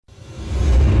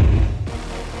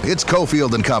It's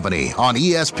Cofield and Company on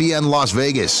ESPN Las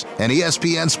Vegas and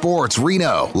ESPN Sports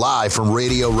Reno, live from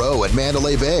Radio Row at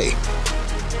Mandalay Bay.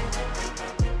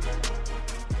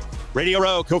 Radio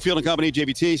Row, Cofield and Company,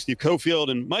 JVT, Steve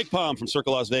Cofield, and Mike Palm from Circa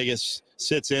Las Vegas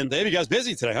sits in. They have you guys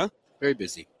busy today, huh? Very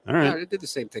busy. All right. Yeah, I did the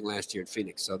same thing last year in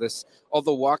Phoenix. So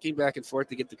although walking back and forth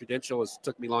to get the credential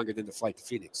took me longer than the flight to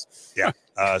Phoenix. Yeah.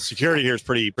 Security here is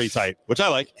pretty tight, which I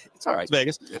like. It's all right. It's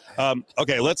Vegas.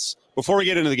 Okay, before we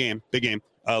get into the big game,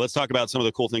 let's talk about some of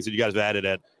the cool things that you guys have added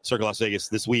at Circa Las Vegas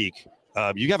this week.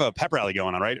 You have a pep rally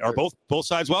going on, right? Are both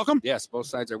sides welcome? Yes, both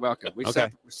sides are welcome. We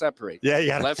separate. Yeah, you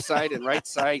got it. Left side and right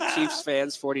side, Chiefs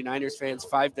fans, 49ers fans,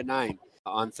 5 to 9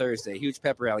 on Thursday. Huge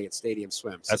pep rally at Stadium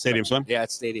Swim. At Stadium Swim? Yeah,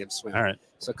 at Stadium Swim. All right.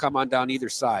 So come on down either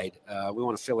side. We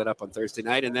want to fill it up on Thursday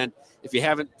night. And then if you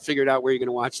haven't figured out where you're going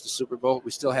to watch the Super Bowl, we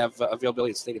still have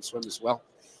availability at Stadium Swim as well.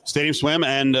 Stadium Swim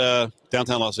and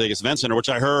downtown Las Vegas Event Center, which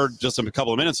I heard just a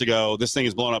couple of minutes ago. This thing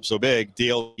is blown up so big,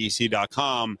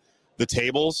 DLEC.com. The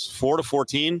tables, 4 to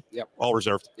 14, yep, all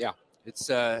reserved. Yeah, it's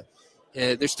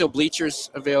there's still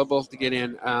bleachers available to get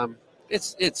in.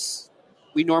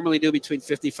 We normally do between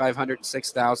 5,500 and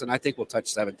 6,000. I think we'll touch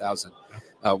 7,000,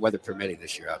 weather permitting,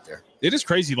 this year out there. It is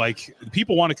crazy. Like,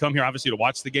 people want to come here, obviously, to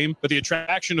watch the game, but the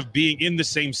attraction of being in the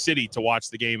same city to watch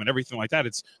the game and everything like that,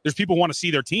 there's people who want to see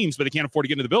their teams, but they can't afford to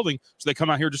get into the building, so they come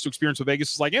out here just to experience what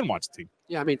Vegas is like and watch the team.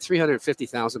 Yeah, I mean,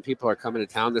 350,000 people are coming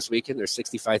to town this weekend. There's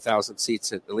 65,000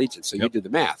 seats at Allegiant, so you do the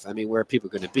math. I mean, where are people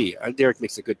going to be? Derek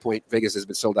makes a good point. Vegas has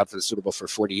been sold out for the Super Bowl for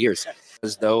 40 years,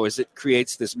 as it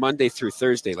creates this Monday through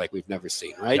Thursday like we've never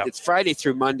seen, right? Yep. It's Friday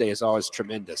through Monday is always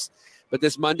tremendous. But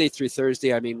this Monday through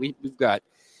Thursday, I mean, we've got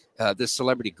this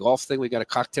celebrity golf thing. We got a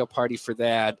cocktail party for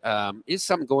that. There's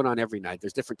something going on every night.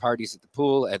 There's different parties at the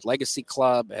pool, at Legacy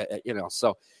Club,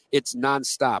 so it's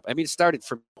nonstop. I mean, it started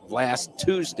from last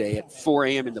Tuesday at 4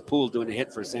 a.m. in the pool doing a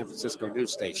hit for a San Francisco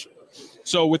news station.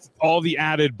 So with all the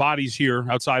added bodies here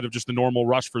outside of just the normal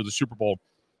rush for the Super Bowl,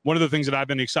 one of the things that I've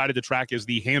been excited to track is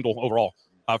the handle overall.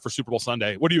 For Super Bowl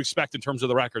Sunday. What do you expect in terms of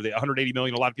the record? The 180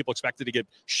 million, a lot of people expect it to get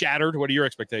shattered. What are your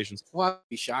expectations? Well, I'd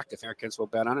be shocked if Americans will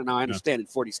bet on it. Now, I understand in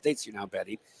 40 states you're now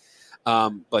betting.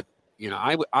 But,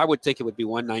 I would think it would be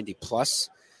 190 plus.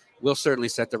 We'll certainly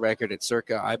set the record at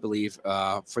Circa, I believe,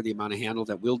 for the amount of handle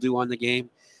that we'll do on the game.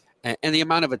 And the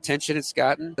amount of attention it's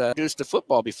gotten. Introduced to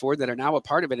football before that are now a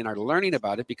part of it and are learning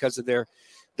about it because of their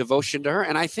devotion to her.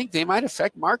 And I think they might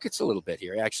affect markets a little bit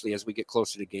here, actually, as we get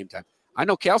closer to game time. I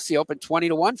know Kelsey opened 20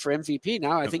 to 1 for MVP.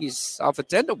 Now I think he's off at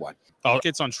 10 to 1. Oh,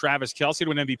 it's on Travis Kelsey to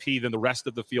win MVP than the rest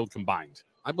of the field combined.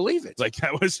 I believe it. Like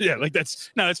that was,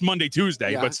 that's Monday,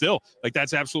 Tuesday, but still, like,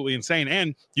 that's absolutely insane.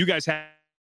 And you guys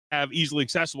have easily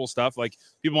accessible stuff. Like,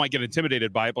 people might get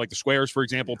intimidated by it, but like the squares, for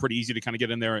example, pretty easy to kind of get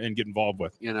in there and get involved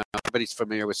with. Everybody's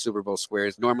familiar with Super Bowl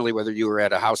squares. Normally, whether you were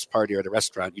at a house party or at a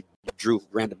restaurant, you drew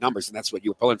random numbers, and that's what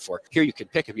you were pulling for. Here, you can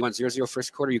pick. If you want 0-0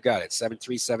 first quarter, you got it. 7-3,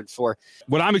 7-4.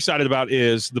 What I'm excited about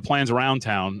is the plans around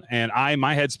town, and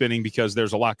my head's spinning because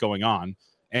there's a lot going on,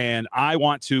 and I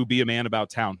want to be a man about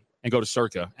town and go to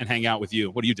Circa and hang out with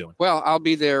you. What are you doing? Well, I'll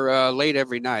be there late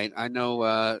every night. I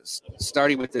know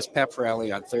starting with this pep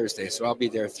rally on Thursday, so I'll be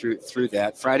there through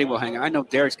that. Friday we'll hang out. I know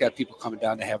Derek's got people coming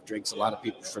down to have drinks, a lot of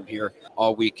people from here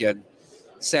all weekend.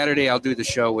 Saturday I'll do the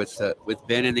show with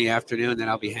Ben in the afternoon, then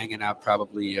I'll be hanging out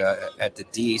probably at the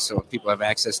D so people have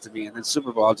access to me. And then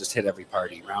Super Bowl, I'll just hit every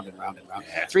party, round and round and round.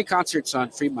 Yeah. 3 concerts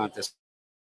on Fremont this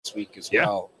week as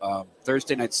well.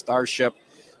 Thursday night, Starship.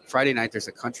 Friday night, there's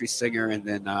a country singer, and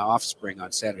then Offspring on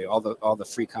Saturday. All the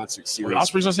free concert series.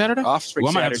 Offspring's on Saturday? Offspring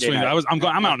Saturday night.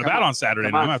 I'm out and about on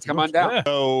Saturday. Come on down. Yeah.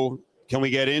 So can we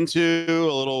get into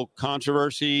a little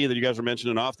controversy that you guys were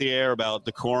mentioning off the air about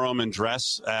decorum and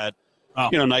dress at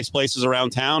nice places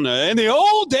around town? In the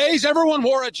old days, everyone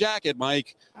wore a jacket,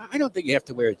 Mike. I don't think you have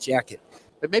to wear a jacket,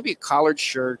 but maybe a collared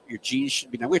shirt. Your jeans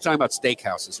should be. Now, we're talking about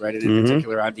steakhouses, right? And in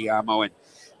particular, Andiamo and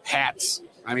hats.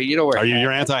 I mean, you know where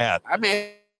you're anti-hat. I mean,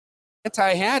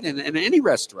 anti-hat in any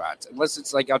restaurant, unless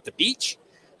it's like out the beach.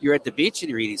 You're at the beach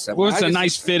and you're eating something. Well, it's a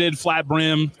nice fitted, flat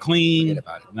brim, clean. Forget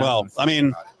about it. Well, I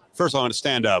mean, first of all, I'm going to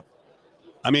stand up.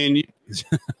 I mean,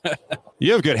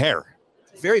 you have good hair.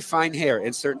 Very fine hair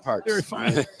in certain parts. Very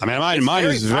fine. I mean, mine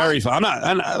is very fine.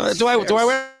 I'm not. Do I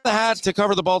wear the hat to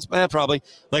cover the bald spot? Probably.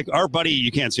 Like our buddy,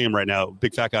 you can't see him right now.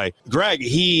 Big fat guy, Greg.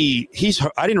 He's.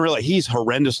 I didn't realize he's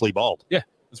horrendously bald. Yeah,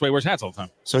 that's why he wears hats all the time.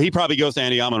 So he probably goes to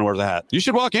Andiamo and wears a hat. You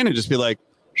should walk in and just be like,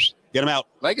 get him out.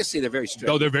 Legacy, they're very strict.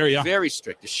 Oh, they're very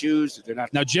strict. The shoes, they're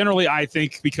not. Now, generally, I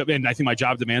think my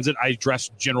job demands it. I dress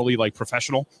generally like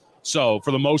professional. So for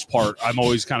the most part, I'm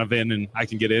always kind of in and I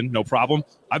can get in, no problem.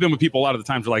 I've been with people a lot of the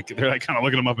times they're like kind of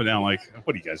looking them up and down like,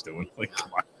 what are you guys doing? Like,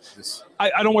 come on.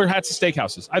 I don't wear hats at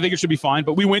steakhouses. I think it should be fine.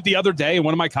 But we went the other day, and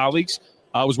one of my colleagues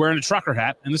was wearing a trucker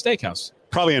hat in the steakhouse.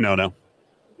 Probably a no-no.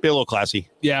 Be a little classy.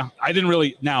 Yeah, I didn't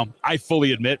really. Now, I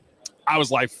fully admit I was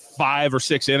like 5 or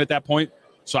 6 in at that point,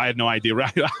 so I had no idea.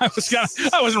 Right? I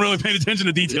wasn't really paying attention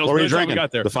to details. What were you drinking?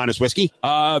 Got there. The finest whiskey?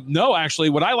 No, actually,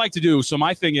 what I like to do. So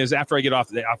my thing is, after I get off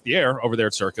the air over there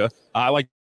at Circa, I like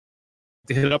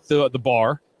to hit up the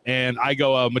bar, and I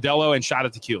go Modelo and shot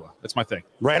of tequila. That's my thing.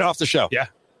 Right off the show. Yeah.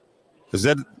 Is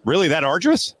that really that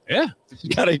arduous? Yeah. You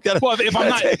gotta. Well, if I'm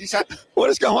not, what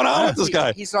is going on with this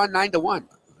guy? He's on 9 to 1.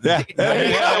 Yeah. 9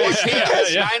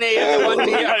 a.m. to 1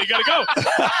 p.m. Yeah, you gotta go.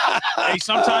 Hey,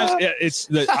 sometimes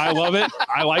I love it.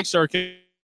 I like Circa.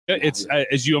 It's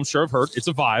as you, I'm sure, have heard. It's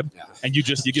a vibe, and you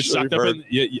get sucked up in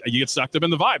you get sucked up in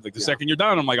the vibe. Like the second you're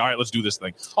done, I'm like, all right, let's do this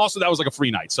thing. Also, that was like a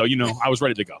free night, so I was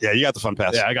ready to go. Yeah, you got the fun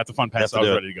pass. Yeah, I got the fun pass. So I was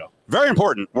ready to go. Very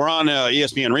important. We're on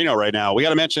ESPN Reno right now. We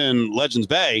got to mention Legends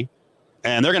Bay.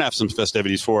 And they're going to have some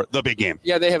festivities for the big game.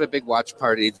 Yeah, they have a big watch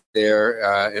party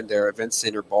there in their event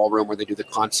center ballroom where they do the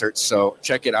concerts. So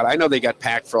check it out. I know they got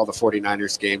packed for all the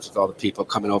 49ers games with all the people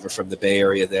coming over from the Bay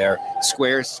Area there.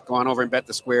 Squares, go on over and bet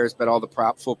the Squares, bet all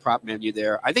the full prop menu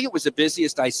there. I think it was the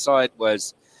busiest I saw it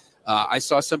was I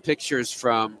saw some pictures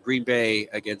from Green Bay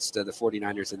against the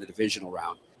 49ers in the divisional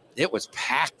round. It was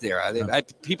packed there. I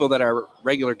people that are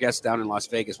regular guests down in Las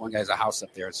Vegas. One guy has a house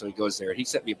up there, so he goes there, and he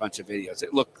sent me a bunch of videos.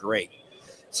 It looked great.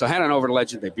 So head on over to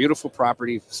Legend Bay. Beautiful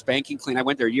property, spanking clean. I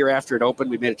went there a year after it opened.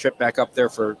 We made a trip back up there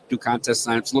for do contest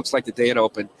signs. Looks like the day it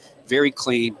opened. Very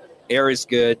clean. Air is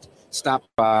good. Stop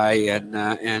by and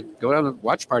go down to the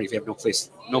watch party if you have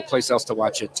no place else to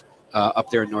watch it up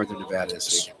there in northern Nevada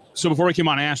this weekend. So before we came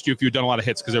on, I asked you if you'd done a lot of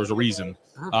hits because there was a reason.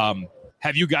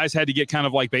 Have you guys had to get kind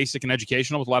of like basic and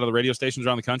educational with a lot of the radio stations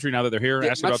around the country now that they're here?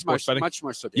 Asking about sports betting? Much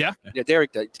more so. Yeah? Yeah,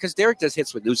 Derek does. Because Derek does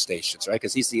hits with news stations, right?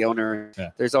 Because he's the owner.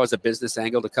 Yeah. There's always a business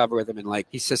angle to cover with him. And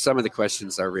he says some of the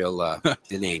questions are real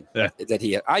inane that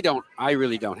he had. I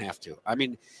really don't have to. I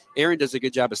mean, Aaron does a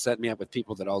good job of setting me up with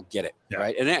people that all get it,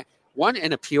 right? And one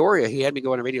in Peoria, he had me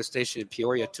go on a radio station in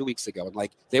Peoria 2 weeks ago. And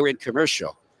they were in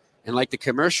commercial. And the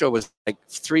commercial was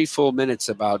 3 full minutes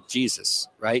about Jesus,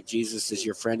 right? Jesus is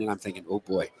your friend. And I'm thinking, oh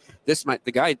boy,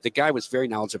 the guy was very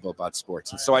knowledgeable about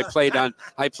sports. And so I played on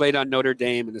Notre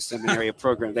Dame in the seminary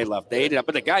program. They ate it up,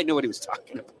 but the guy knew what he was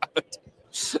talking about.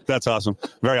 That's awesome.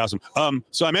 Very awesome.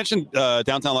 So I mentioned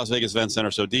downtown Las Vegas Event Center.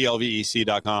 So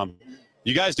DLVEC.com.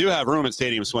 You guys do have room at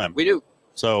Stadium Swim. We do.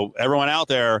 So everyone out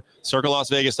there,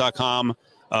 CircaLasVegas.com.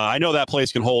 I know that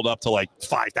place can hold up to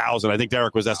 5,000. I think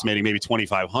Derek was estimating maybe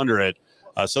 2,500.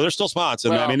 So there's still spots.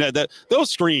 And I mean,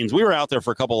 those screens, we were out there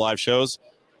for a couple live shows.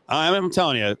 I'm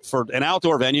telling you, for an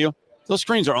outdoor venue, those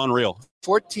screens are unreal.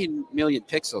 14 million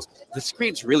pixels. The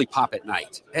screens really pop at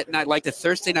night. Like the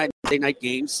Thursday night, Monday night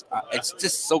games, it's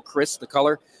just so crisp, the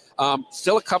color.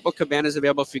 Still a couple of cabanas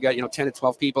available if you got 10 to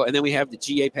 12 people. And then we have the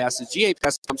GA passes. GA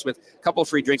pass comes with a couple of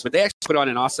free drinks, but they actually put on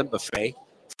an awesome buffet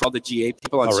for all the GA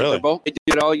people on Super Bowl. They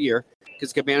do it all year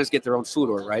because cabanas get their own food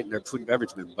order, right? And their food and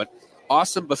beverage menu. But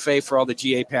awesome buffet for all the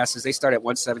GA passes. They start at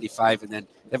 $175, and then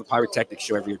they have a pyrotechnics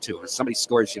show every year too. If somebody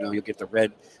scores, you'll get the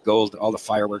red, gold, all the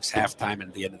fireworks, halftime, and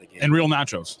at the end of the game. And real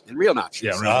nachos.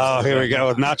 Yeah. Here we go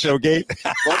with Nacho Gate.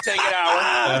 Won't take an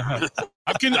hour.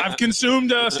 I've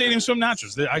consumed Stadium Swim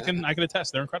nachos. I can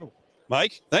attest. They're incredible.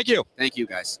 Mike, thank you. Thank you,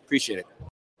 guys. Appreciate it.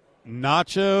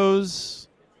 Nachos,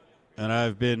 and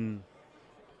I've been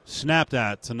snapped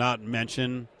at to not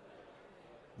mention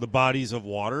the bodies of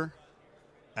water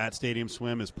at Stadium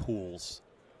Swim as pools.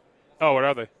 Oh, what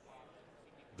are they?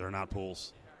 They're not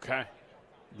pools. Okay.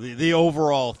 The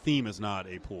overall theme is not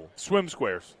a pool. Swim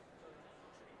squares.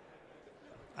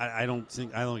 I don't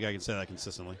think I can say that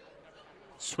consistently.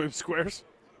 Swim squares?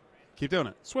 Keep doing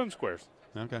it. Swim squares.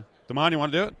 Okay. Damon, you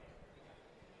want to do it?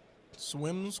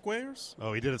 Swim squares?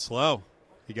 Oh, he did it slow.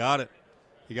 He got it.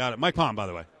 Mike Palm, by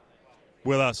the way,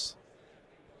 with us.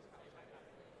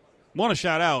 Want to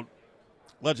shout out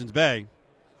Legends Bay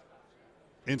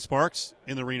in Sparks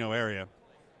in the Reno area,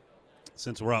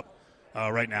 since we're up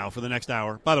right now for the next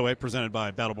hour. By the way, presented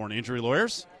by Battleborn Injury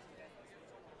Lawyers.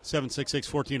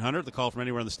 766-1400, the call from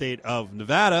anywhere in the state of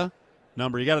Nevada.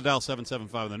 Number, you got to dial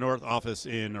 775 in the north. Office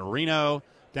in Reno,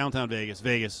 downtown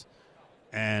Vegas,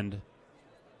 and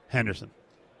Henderson.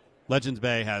 Legends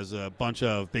Bay has a bunch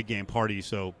of big game parties,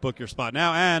 so book your spot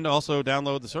now and also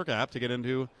download the Circa app to get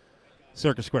into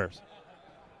Circa Squares.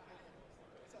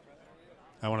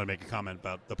 I wanted to make a comment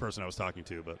about the person I was talking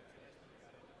to, but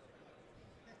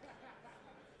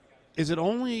is it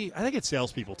only, I think it's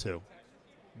salespeople too,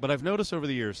 but I've noticed over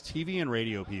the years, TV and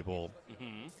radio people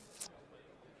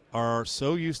are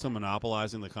so used to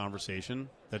monopolizing the conversation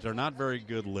that they're not very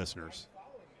good listeners.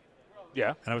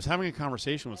 Yeah. And I was having a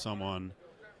conversation with someone,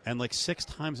 and like 6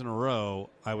 times in a row,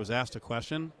 I was asked a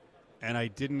question, and I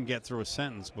didn't get through a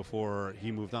sentence before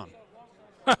he moved on.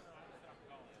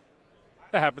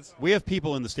 That happens. We have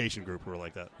people in the station group who are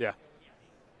like that. Yeah.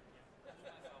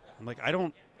 I'm like, I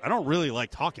don't really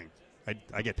like talking.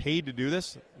 I get paid to do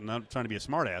this. I'm not trying to be a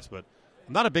smartass, but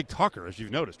I'm not a big talker, as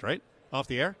you've noticed, right? Off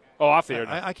the air? Oh, off the air.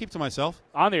 No. I keep to myself.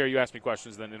 On the air, you ask me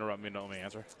questions, then interrupt me and don't let me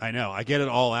answer. I know. I get it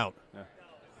all out. Yeah.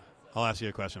 I'll ask you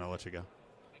a question. I'll let you go.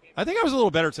 I think I was a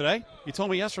little better today. You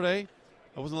told me yesterday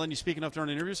I wasn't letting you speak enough during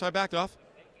the interview, so I backed off.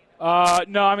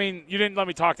 No, I mean, you didn't let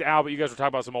me talk to Al, but you guys were talking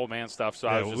about some old man stuff, so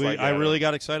I was just I really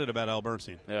got excited about Al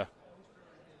Bernstein. Yeah.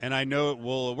 And I know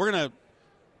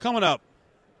coming up,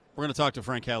 we're going to talk to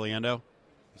Frank Caliendo.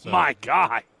 So My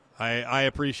God. I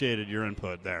appreciated your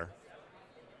input there.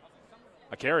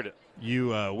 I carried it.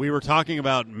 We were talking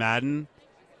about Madden,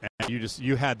 and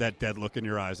you had that dead look in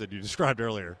your eyes that you described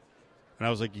earlier. And I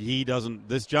was like,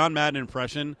 this John Madden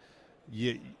impression,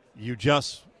 you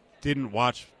just didn't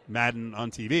watch Madden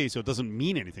on TV, so it doesn't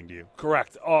mean anything to you.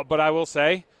 Correct. But I will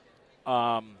say,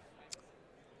 I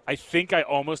think I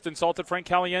almost insulted Frank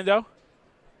Caliendo.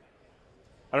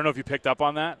 I don't know if you picked up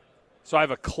on that. So I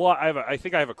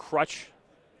think I have a crutch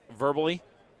verbally.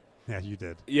 Yeah, you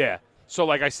did. Yeah. So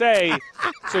like I say,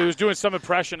 so he was doing some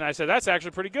impression, and I said, that's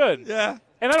actually pretty good. Yeah.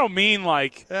 And I don't mean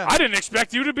like, yeah. I didn't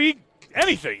expect you to be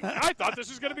anything. I thought this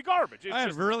was going to be garbage. I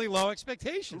had really low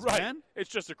expectations, right. Man. It's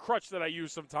just a crutch that I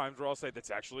use sometimes where I'll say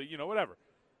that's actually, whatever.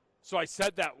 So I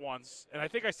said that once, and I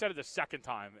think I said it the second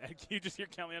time, and you just hear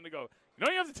Caliendo go, you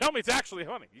don't even have to tell me it's actually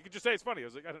funny. You can just say it's funny. I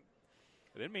was like, I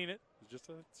didn't mean it.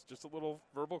 It's just a little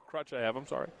verbal crutch I have. I'm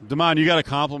sorry. Damon, you got a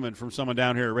compliment from someone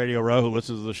down here at Radio Row who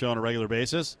listens to the show on a regular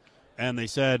basis, and they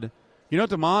said,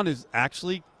 Damon is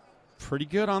actually pretty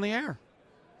good on the air.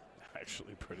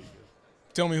 Actually pretty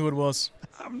good. Tell me who it was.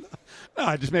 No,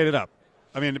 I just made it up.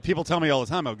 I mean, people tell me all the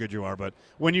time how good you are, but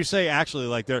when you say actually,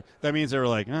 like, that means they were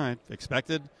like, all right,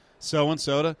 expected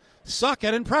so-and-so to suck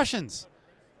at impressions.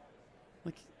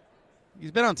 Like,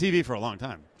 he's been on TV for a long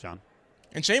time, John.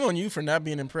 And shame on you for not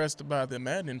being impressed by the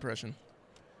Madden impression.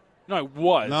 No, I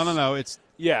was. No.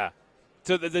 Yeah.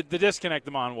 So the disconnect,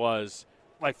 Damon, was,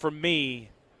 like, for me,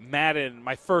 Madden,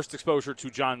 my first exposure to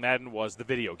John Madden was the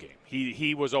video game.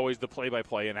 He was always the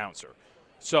play-by-play announcer.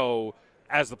 So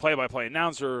as the play-by-play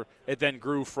announcer, it then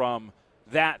grew from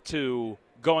that to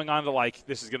going on to, like,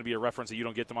 this is going to be a reference that you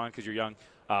don't get them on because you're young.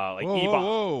 Like E-Bomb.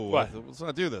 Whoa. What? Let's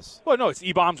not do this. Well, no, it's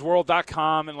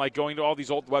ebombsworld.com and, like, going to all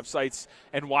these old websites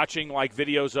and watching, like,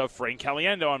 videos of Frank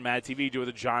Caliendo on Mad TV doing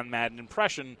the John Madden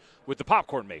impression with the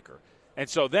popcorn maker. And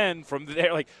so then from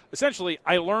there, like, essentially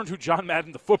I learned who John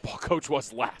Madden, the football coach,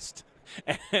 was last.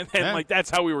 And then, like, that's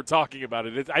how we were talking about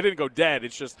it. I didn't go dead.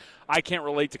 It's just I can't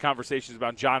relate to conversations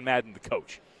about John Madden, the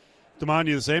coach. Damon,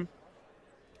 you the same?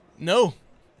 No,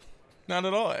 not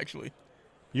at all, actually.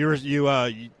 You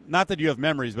not that you have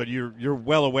memories, but you're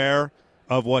well aware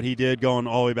of what he did going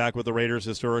all the way back with the Raiders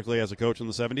historically as a coach in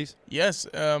the 70s? Yes,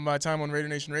 my time on Raider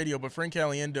Nation Radio, but Frank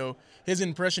Caliendo, his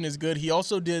impression is good. He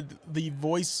also did the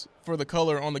voice for the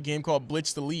color on the game called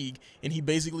Blitz the League, and he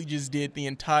basically just did the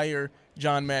entire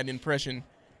John Madden impression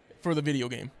for the video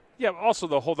game. Yeah, also,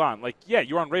 though, hold on. Like, yeah,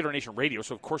 you're on Raider Nation Radio,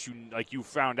 so of course you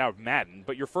found out Madden,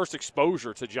 but your first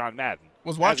exposure to John Madden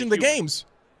was watching the games.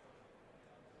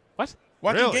 What?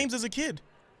 Watching games as a kid.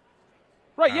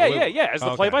 Right, yeah, as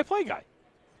the play-by-play guy.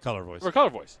 Color voice. Or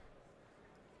color voice.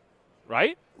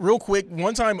 Right? Real quick,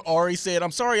 one time Ari said,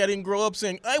 I'm sorry I didn't grow up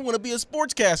saying, I want to be a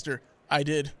sportscaster. I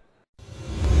did.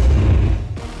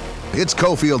 It's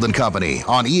Cofield and Company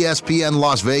on ESPN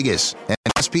Las Vegas and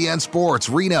ESPN Sports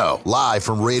Reno, live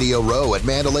from Radio Row at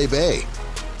Mandalay Bay.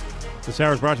 This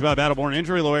hour is brought to you by Battleborn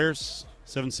Injury Lawyers.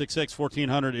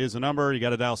 766-1400 is the number. You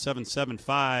got to dial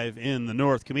 775 in the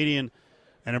North. Comedian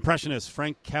and impressionist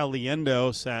Frank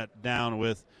Caliendo sat down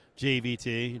with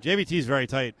JVT. JVT is very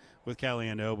tight with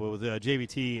Caliendo, but with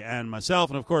JVT and myself.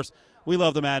 And, of course, we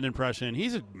love the Madden impression.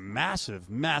 He's a massive,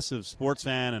 massive sports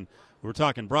fan, and we're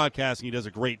talking broadcasting. He does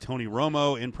a great Tony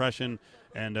Romo impression.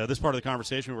 And this part of the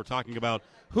conversation, we're talking about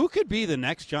who could be the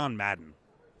next John Madden.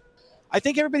 I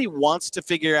think everybody wants to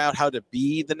figure out how to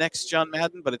be the next John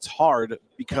Madden, but it's hard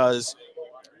because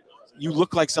you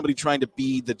look like somebody trying to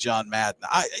be the John Madden.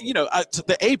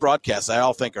 The A broadcasts I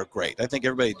all think are great. I think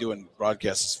everybody doing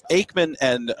broadcasts, Aikman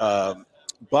and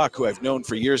Buck, who I've known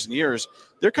for years and years,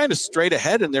 they're kind of straight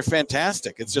ahead and they're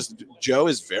fantastic. It's just Joe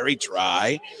is very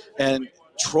dry and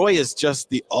Troy is just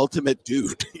the ultimate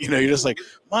dude. You're just like,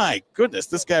 my goodness,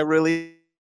 this guy really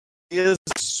is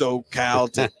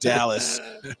SoCal to Dallas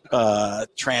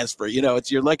transfer.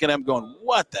 You're looking at them going,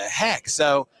 what the heck?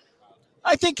 So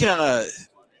I think, and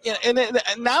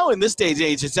now in this day and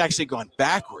age, it's actually going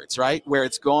backwards, right? Where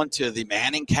it's going to the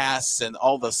Manning casts and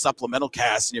all the supplemental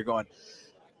casts, and you're going,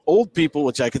 old people,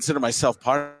 which I consider myself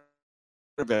part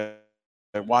of it,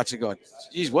 watching going,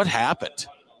 geez, what happened?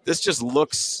 This just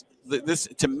looks, this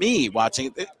to me,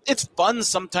 watching it, it's fun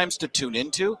sometimes to tune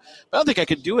into, but I don't think I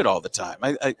could do it all the time.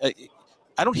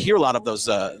 I don't hear a lot of those,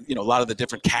 a lot of the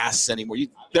different casts anymore.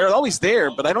 They're always there,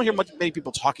 but I don't hear many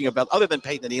people talking about, other than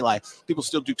Peyton and Eli. People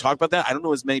still do talk about that. I don't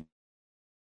know as many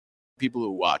people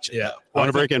who watch it. Yeah. I want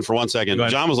to break in for 1 second.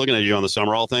 John was looking at you on the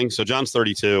Summerall thing. So John's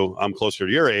 32. I'm closer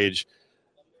to your age.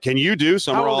 Can you do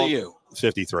Summerall? How old are you?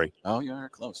 53. Oh, you are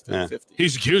close. 50. Yeah.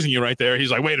 He's accusing you right there.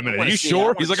 He's like, wait a minute. Are you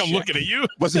sure? He's like, I'm looking at you.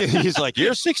 He's like,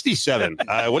 you're 67.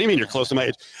 What do you mean you're close to my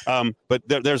age? But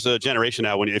there's a generation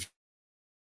now if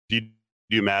you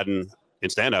do Madden in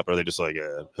stand-up, are they just like,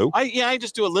 who? I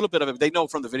just do a little bit of it. They know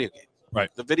from the video game. Right.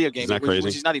 The video game, which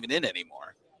he's not even in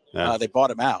anymore. Yeah. They bought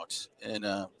him out, and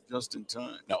just in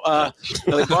time. No,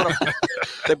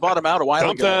 they bought him out a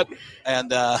while ago.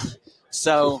 And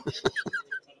so,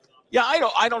 yeah,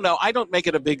 I don't know. I don't make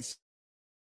it a big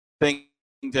thing.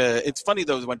 It's funny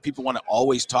though when people want to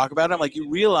always talk about him. Like, you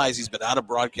realize he's been out of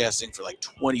broadcasting for like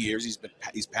 20 years.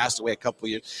 He's passed away a couple of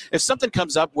years. If something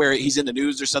comes up where he's in the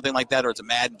news or something like that, or it's a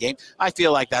Madden game, I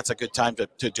feel like that's a good time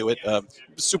to do it.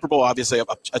 Super Bowl, obviously,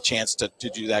 a chance to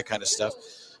do that kind of stuff.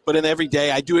 But in every day,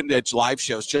 I do it in live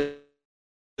shows just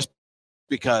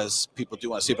because people do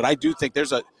want to see it. But I do think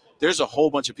there's a whole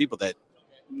bunch of people that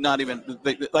not even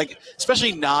like,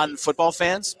 especially non-football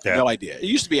fans, no idea. It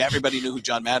used to be everybody knew who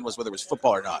John Madden was, whether it was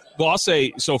football or not. Well, I'll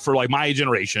say, so for like my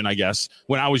generation, I guess,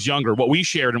 when I was younger, what we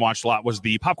shared and watched a lot was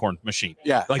the popcorn machine.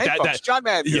 Yeah. Like hey, folks, John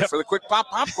Madden here for the quick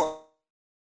popcorn.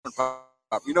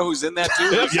 You know who's in that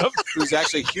too? Yep. Who's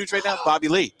actually huge right now? Bobby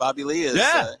Lee. Bobby Lee is.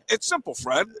 It's simple,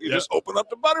 Fred. You just open up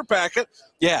the butter packet.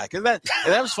 Yeah, because that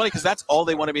was funny because that's all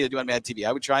they wanted me to do on Mad TV.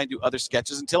 I would try and do other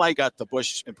sketches until I got the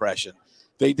Bush impression.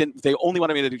 They didn't. They only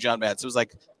wanted me to do John Madden. So it was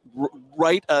like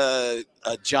write a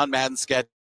John Madden sketch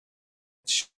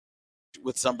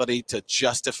with somebody to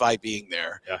justify being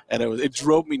there. Yeah. And it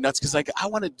drove me nuts because I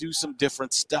want to do some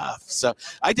different stuff. So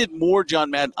I did more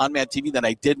John Madden on Mad TV than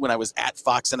I did when I was at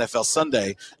Fox NFL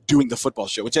Sunday doing the football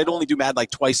show, which I'd only do Madden like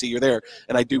twice a year there,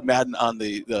 and I do Madden on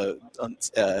the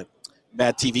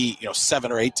Mad TV,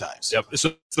 7 or 8 times. Yep.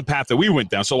 So it's the path that we went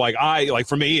down. So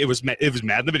for me, it was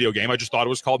Madden, the video game. I just thought it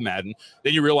was called Madden.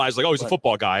 Then you realize he's a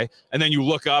football guy. And then you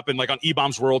look up and like on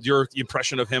E-Bomb's World, your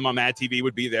impression of him on Mad TV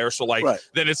would be there. So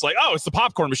then it's like, oh, it's the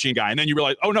popcorn machine guy. And then you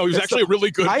realize, oh no, he's actually really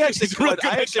good. I actually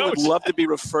would love to be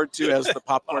referred to as the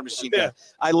popcorn machine guy.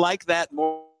 I like that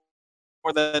more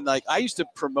than I used to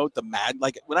promote the Mad.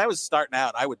 Like when I was starting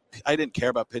out, I didn't care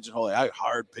about pigeonholing. I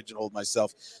hard pigeonholed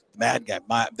myself. Mad guy,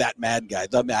 that Mad guy.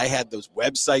 I had those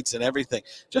websites and everything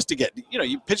just to get,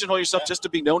 you pigeonhole yourself just to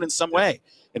be known in some way.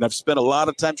 And I've spent a lot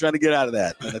of time trying to get out of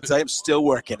that. And I'm still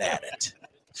working at it.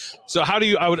 So how do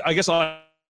you? I guess I'll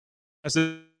ask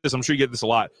this. I'm sure you get this a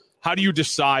lot. How do you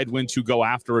decide when to go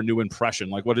after a new impression?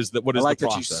 Like, what is the process? I like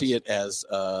that you see it as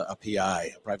a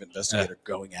PI, a private investigator,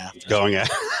 going after.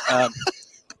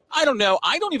 I don't know.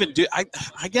 I don't even do. I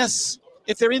guess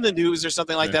if they're in the news or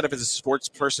something like that, if it's a sports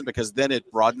person, because then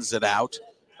it broadens it out.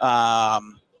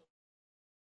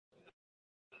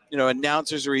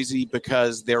 Announcers are easy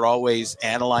because they're always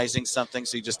analyzing something,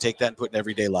 so you just take that and put in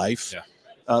everyday life.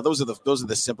 Yeah. Those are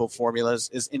the simple formulas.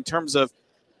 Is in terms of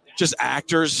just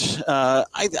actors,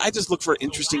 I just look for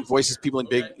interesting voices, people in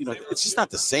big, it's just not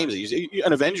the same as usually.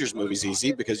 An Avengers movie is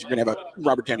easy because you're going to have a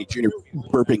Robert Downey Jr.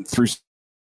 burping through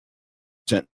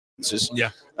sentences. Yeah.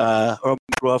 Or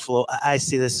Ruffalo, I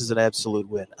see this as an absolute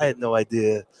win. I had no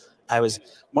idea.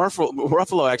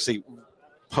 Ruffalo actually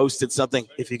posted something.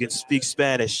 If you can speak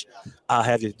Spanish, I'll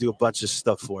have you do a bunch of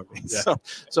stuff for me. Yeah.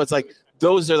 So it's like,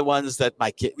 those are the ones that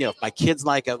my kids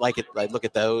like. I like it. I look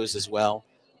at those as well.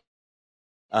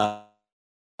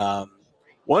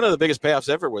 One of the biggest payoffs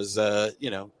ever was,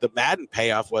 the Madden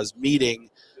payoff was meeting.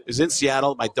 It was in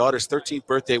Seattle. My daughter's 13th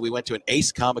birthday. We went to an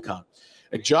Ace Comic-Con,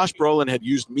 and Josh Brolin had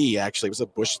used me. Actually, it was a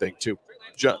Bush thing too.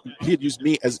 He had used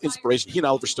me as inspiration. He and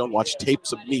Oliver Stone watched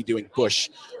tapes of me doing Bush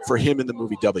for him in the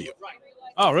movie W.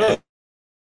 Oh, really?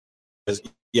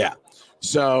 Yeah.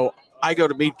 So I go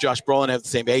to meet Josh Brolin, have the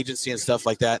same agency and stuff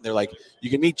like that, and they're like, "You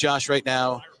can meet Josh right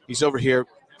now. He's over here.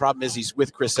 Problem is he's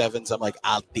with Chris Evans." I'm like,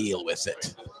 "I'll deal with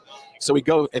it." So we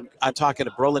go, and I'm talking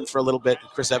to Brolin for a little bit.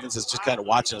 Chris Evans is just kind of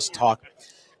watching us talk.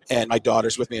 And my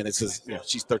daughter's with me, and it says,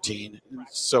 she's 13.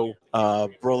 So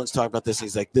Brolin's talking about this, and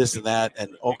he's like this and that,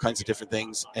 and all kinds of different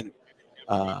things. And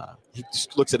he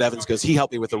just looks at Evans, goes, he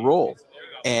helped me with a role.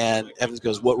 And Evans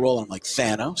goes, what role? And I'm like,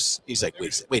 Thanos. He's like, wait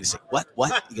a second,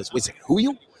 what? He goes, wait a second, who are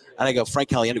you? And I go, Frank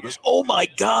Caliendo. Goes, oh my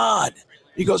God.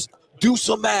 He goes, do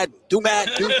some Madden, do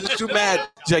Madden.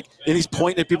 He's like, and he's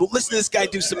pointing at people. Listen to this guy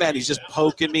do some Madden. He's just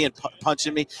poking me and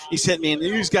punching me. He's hitting me, and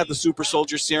he's got the super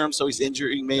soldier serum, so he's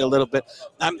injuring me a little bit.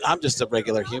 I'm just a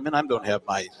regular human. I don't have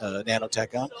my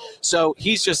nanotech on. So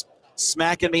he's just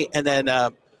smacking me. And then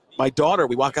my daughter,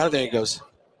 we walk out of there, and goes,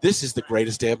 this is the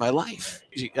greatest day of my life.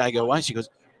 I go, why? She goes,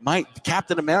 my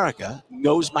Captain America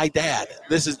knows my dad.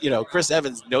 This is, Chris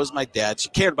Evans knows my dad. She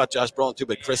cared about Josh Brolin too,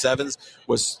 but Chris Evans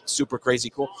was super crazy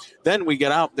cool. Then we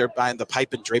get out there buying the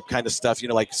pipe and drape kind of stuff,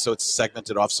 so it's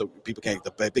segmented off so people can't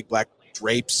get the big black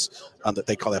drapes that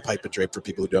they call that pipe and drape for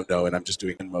people who don't know, and I'm just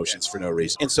doing motions for no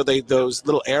reason. And so those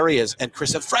little areas, and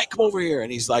Chris said, Frank, come over here.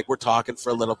 And he's like, we're talking for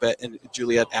a little bit. And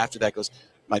Juliet after that goes,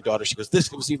 my daughter, she goes,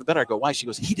 this was even better. I go, why? She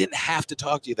goes, he didn't have to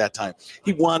talk to you that time.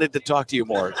 He wanted to talk to you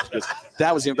more. She goes,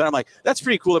 that was even better. I'm like, that's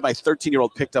pretty cool that my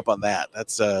 13-year-old picked up on that.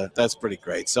 That's pretty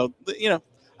great. So,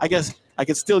 I guess I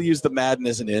can still use the Madden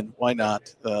as an in. Why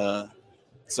not?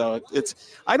 So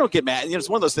I don't get mad. It's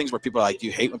one of those things where people are like, do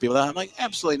you hate when people do that? I'm like,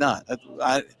 absolutely not.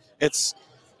 It's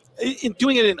in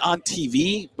doing it on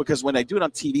TV, because when I do it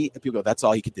on TV, people go, that's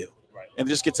all you can do. Right. And it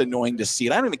just gets annoying to see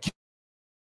it. I don't even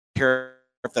care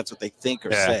if that's what they think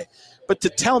or say. But to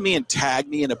tell me and tag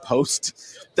me in a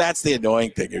post, that's the annoying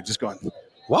thing. You're just going,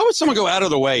 why would someone go out of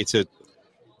their way to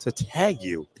tag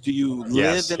you? Do you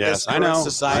live in this current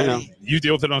society? I know. You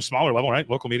deal with it on a smaller level, right?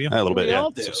 Local media? A little bit, we yeah.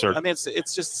 all do. It's absurd. I mean,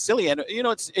 it's just silly. And,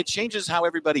 it changes how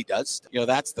everybody does.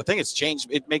 That's the thing. It's changed.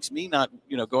 It makes me not,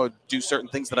 go do certain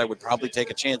things that I would probably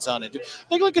take a chance on and do.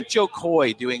 Like, look at Joe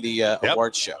Coy doing the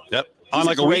awards show. Yep. On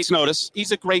like a week's notice.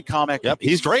 He's a great comic. Yep.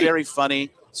 He's great. Very funny.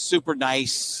 Super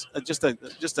nice, just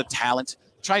a talent.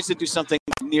 Tries to do something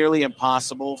nearly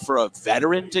impossible for a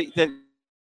veteran that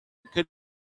could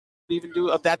even do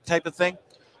of that type of thing.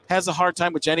 Has a hard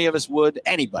time, which any of us would.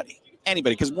 Anybody.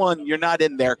 Because one, you're not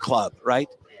in their club, right?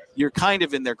 You're kind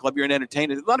of in their club. You're an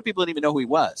entertainer. A lot of people didn't even know who he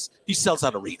was. He sells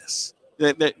out arenas.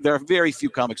 There are very few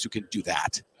comics who can do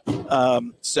that.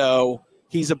 So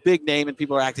he's a big name, and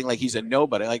people are acting like he's a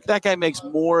nobody. Like, that guy makes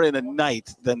more in a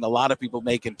night than a lot of people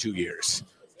make in 2 years.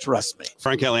 Trust me.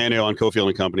 Frank Caliendo on Cofield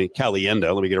and Company.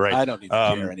 Caliendo, let me get it right. I don't even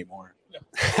care anymore.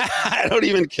 I don't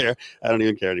even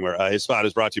care anymore. His spot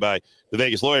is brought to you by the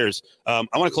Vegas Lawyers. I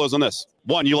want to close on this.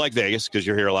 One, you like Vegas because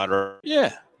you're here a lot. Yeah.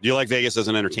 Do you like Vegas as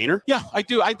an entertainer? Yeah, I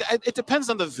do. It depends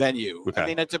on the venue. Okay. I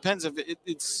mean, it depends if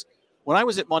it's. When I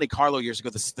was at Monte Carlo years ago,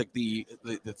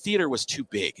 the theater was too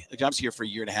big. Like, I was here for a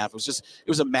year and a half. It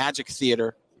was a magic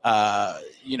theater.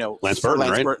 Lance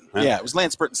Burton, right? Yeah, it was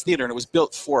Lance Burton's theater, and it was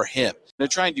built for him. And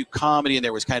to try and do comedy in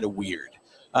there was kind of weird.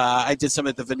 I did some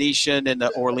at the Venetian and the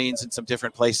Orleans and some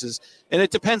different places. And it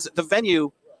depends. The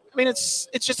venue, I mean, it's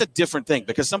just a different thing,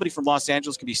 because somebody from Los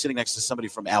Angeles can be sitting next to somebody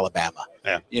from Alabama.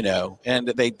 Yeah. And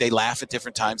they laugh at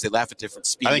different times. They laugh at different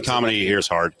speeds. I think comedy here is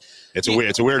hard. It's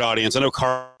a weird audience. I know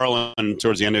Carlin,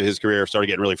 towards the end of his career, started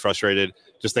getting really frustrated,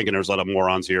 just thinking there's a lot of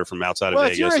morons here from outside of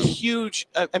Vegas.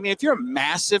 If you're a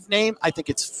massive name, I think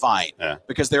it's fine,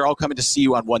 because they're all coming to see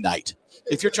you on one night.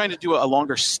 If you're trying to do a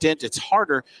longer stint, it's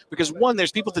harder because, one,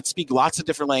 there's people that speak lots of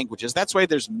different languages. That's why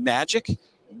there's magic,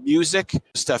 music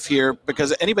stuff here,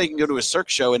 because anybody can go to a Cirque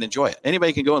show and enjoy it.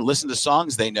 Anybody can go and listen to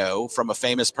songs they know from a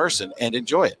famous person and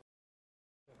enjoy it.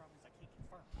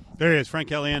 There he is, Frank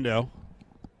Caliendo.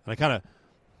 And I kind of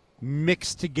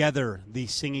mixed together the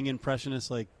singing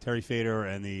impressionists like Terry Fader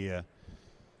and the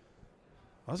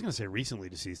I was going to say recently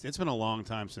deceased. It's been a long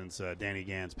time since Danny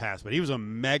Gans passed, but he was a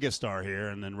megastar here,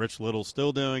 and then Rich Little's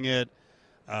still doing it.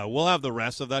 We'll have the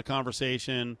rest of that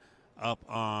conversation up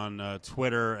on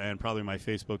Twitter and probably my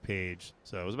Facebook page.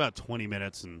 So it was about 20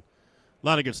 minutes and a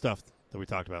lot of good stuff that we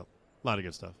talked about. A lot of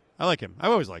good stuff. I like him.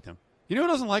 I've always liked him. You know who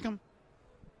doesn't like him?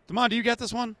 Damon, do you get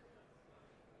this one?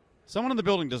 Someone in the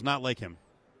building does not like him.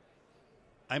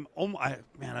 I don't want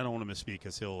to misspeak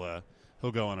because he'll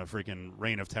go on a freaking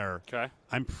reign of terror. Okay.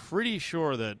 I'm pretty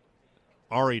sure that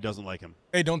Ari doesn't like him.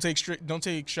 Hey, don't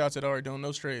take shots at Ari.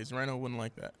 No strays. Rhino wouldn't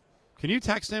like that. Can you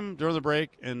text him during the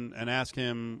break and ask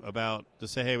him to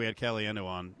say, hey, we had Caliendo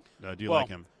on. Do you like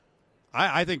him?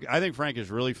 I think Frank is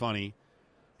really funny.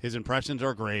 His impressions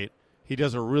are great. He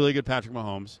does a really good Patrick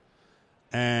Mahomes,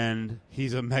 and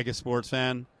he's a mega sports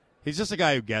fan. He's just a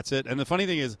guy who gets it. And the funny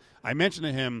thing is, I mentioned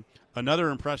to him another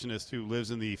impressionist who lives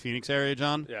in the Phoenix area,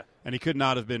 John. Yeah. And he could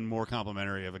not have been more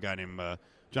complimentary of a guy named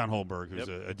John Holberg, who's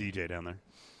a DJ down there.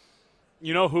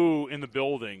 You know who in the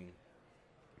building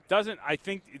doesn't? I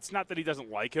think it's not that he doesn't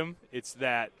like him. It's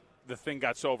that the thing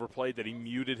got so overplayed that he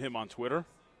muted him on Twitter.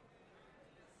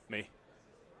 Me.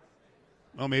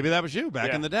 Well, maybe that was you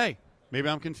back in the day. Maybe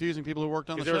I'm confusing people who worked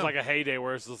on the show. There was like a heyday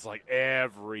where it's just like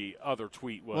every other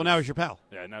tweet was. Well, now he's your pal.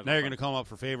 Yeah, now you're going to call him up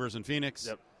for favors in Phoenix.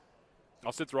 Yep.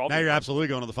 I'll sit through all. Now you're absolutely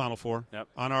going to the Final Four. Yep.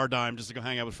 On our dime, just to go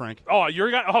hang out with Frank. Oh, on your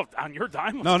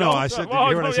dime? No, I said. Did you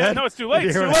hear what I said? No, it's too late.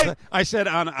 It's too late. I said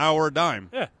on our dime.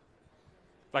 Yeah.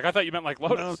 Like I thought you meant like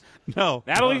Lotus. No.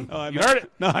 Natalie, you heard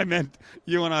it. No, I meant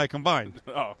you and I combined.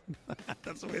 Oh.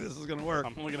 That's the way this is going to work.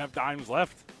 I'm only going to have dimes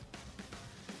left.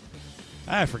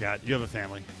 I forgot. You have a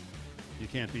family. You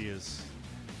can't be as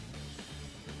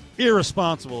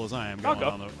irresponsible as I am going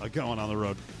on the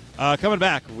road. Coming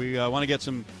back, we want to get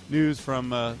some news from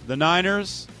the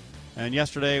Niners. And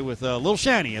yesterday with Little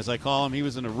Shanny, as I call him, he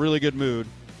was in a really good mood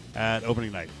at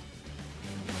opening night.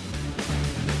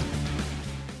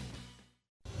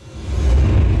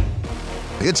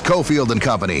 It's Cofield and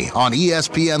Company on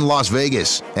ESPN Las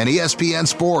Vegas and ESPN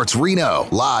Sports Reno,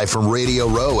 live from Radio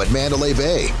Row at Mandalay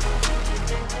Bay.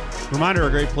 Reminder, a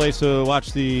great place to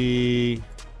watch the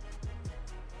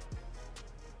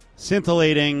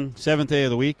scintillating 7th day of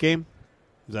the week game.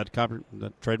 Is that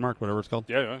trademark, whatever it's called?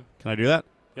 Yeah. Can I do that?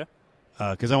 Yeah.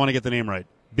 Because I want to get the name right.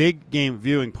 Big game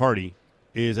viewing party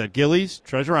is at Gillies,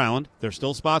 Treasure Island. There's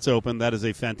still spots open. That is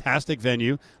a fantastic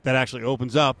venue that actually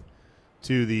opens up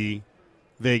to the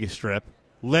Vegas Strip.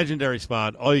 Legendary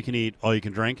spot. All you can eat, all you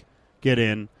can drink. Get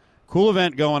in. Cool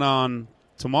event going on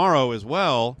tomorrow as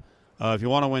well. If you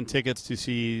want to win tickets to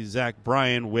see Zach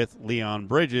Bryan with Leon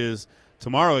Bridges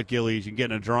tomorrow at Gillies, you can get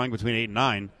in a drawing between 8 and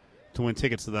 9 to win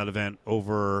tickets to that event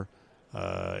over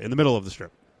in the middle of the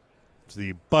Strip. It's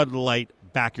the Bud Light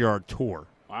Backyard Tour.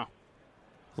 Wow.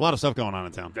 A lot of stuff going on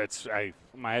in town.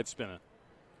 My head's spinning.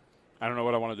 I don't know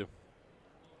what I want to do.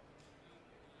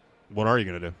 What are you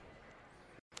going to do?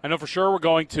 I know for sure we're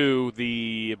going to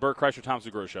the Burt Kreischer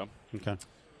Thompson Grow Show. Okay.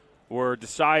 We're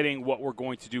deciding what we're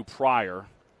going to do prior.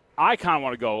 I kind of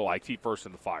want to go like feet first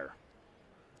in the fire.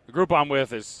 The group I'm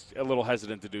with is a little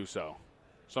hesitant to do so.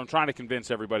 So I'm trying to convince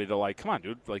everybody to like, come on,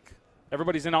 dude. Like,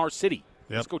 everybody's in our city.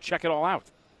 Yep. Let's go check it all out.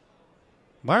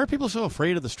 Why are people so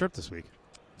afraid of the Strip this week?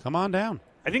 Come on down.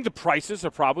 I think the prices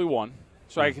are probably one,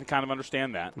 so I can kind of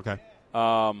understand that. Okay.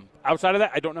 Outside of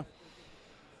that, I don't know.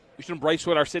 We should embrace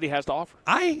what our city has to offer.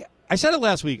 I said it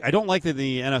last week. I don't like that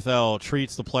the NFL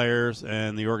treats the players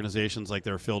and the organizations like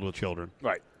they're filled with children.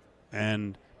 Right.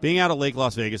 And being out at Lake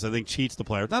Las Vegas, I think, cheats the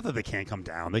players. Not that they can't come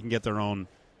down. They can get their own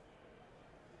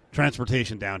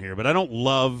transportation down here. But I don't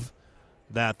love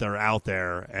that they're out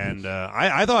there. And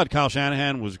I thought Kyle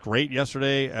Shanahan was great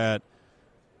yesterday at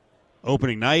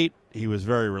opening night. He was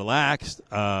very relaxed.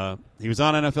 He was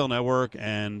on NFL Network,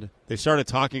 and they started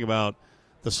talking about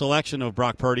the selection of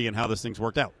Brock Purdy and how this thing's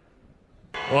worked out.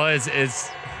 Well,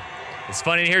 it's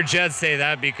funny to hear Jed say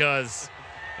that because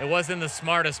it wasn't the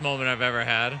smartest moment I've ever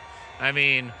had. I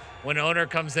mean, when an owner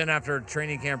comes in after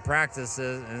training camp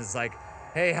practices and is like,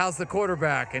 hey, how's the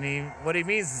quarterback? And what he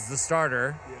means is the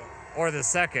starter or the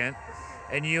second.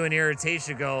 And you in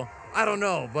irritation go, I don't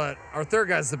know, but our third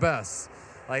guy's the best.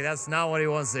 Like, that's not what he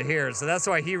wants to hear. So that's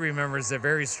why he remembers it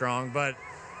very strong. But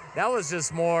that was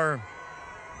just more,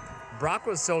 Brock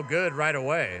was so good right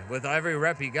away with every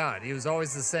rep he got. He was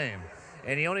always the same.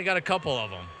 And he only got a couple of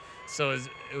them. So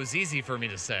it was easy for me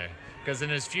to say. Because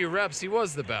in his few reps, he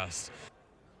was the best.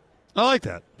 I like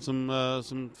that.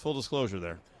 Some full disclosure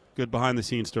there. Good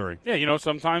behind-the-scenes story. Yeah,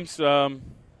 sometimes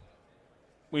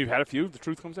we've had a few. The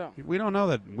truth comes out. We don't know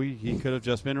that. He could have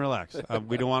just been relaxed.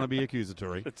 We don't want to be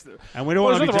accusatory. And we don't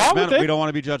want to be judgmental. We don't want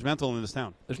to be judgmental in this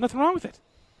town. There's nothing wrong with it.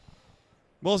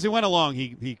 Well, as he went along,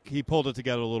 he pulled it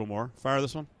together a little more. Fire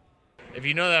this one. If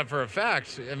you know that for a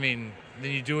fact, I mean,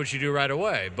 then you do what you do right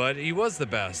away. But he was the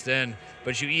best,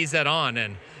 but you ease that on,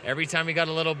 and every time he got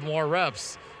a little more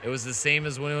reps, it was the same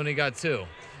as when he got 2.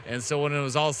 And so when it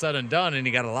was all said and done and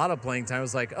he got a lot of playing time, it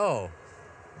was like, oh,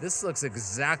 this looks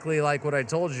exactly like what I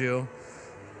told you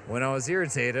when I was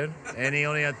irritated. And he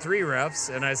only had 3 reps,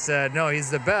 and I said, no,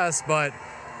 he's the best, but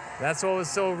that's what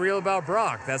was so real about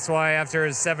Brock. That's why after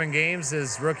his 7 games,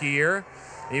 his rookie year,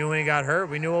 even when he got hurt,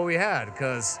 we knew what we had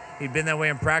because he'd been that way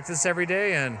in practice every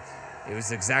day, and it was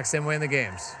the exact same way in the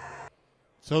games.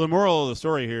 So the moral of the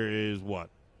story here is what?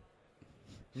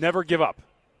 Never give up.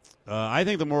 I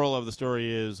think the moral of the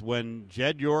story is when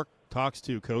Jed York talks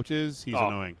to coaches, he's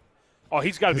annoying. Oh,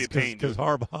 he's got to be a pain. Because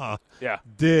Harbaugh yeah.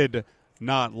 did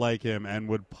not like him and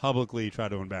would publicly try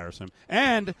to embarrass him.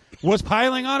 And was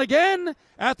piling on again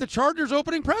at the Chargers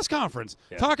opening press conference,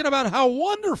 talking about how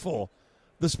wonderful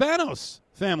the Spanos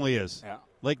family is. Yeah.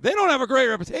 Like, they don't have a great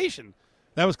reputation.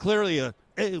 That was clearly a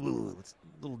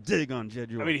little dig on Jed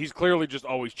York. I mean, he's clearly just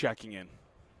always checking in.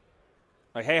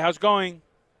 Like, hey, how's it going?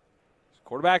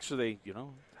 Quarterbacks,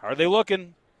 how are they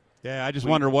looking? Yeah, I just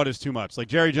wonder what is too much. Like,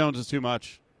 Jerry Jones is too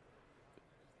much.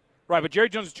 Right, but Jerry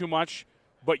Jones is too much,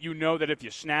 but you know that if you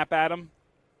snap at him,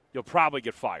 you'll probably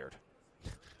get fired.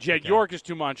 Jed York is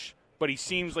too much, but he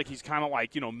seems like he's kind of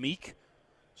like, meek.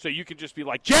 So you can just be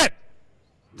like, Jed,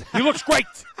 he looks great.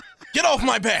 Get off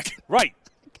my back. Right.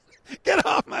 Get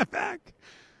off my back.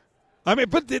 I mean,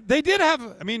 but they did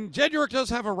have, Jed York does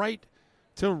have a right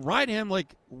to ride him.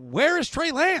 Like, where is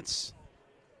Trey Lance?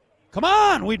 Come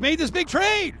on, we'd made this big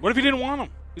trade. What if he didn't want him?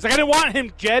 He's like, I didn't want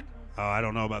him, Jed. Oh, I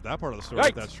don't know about that part of the story.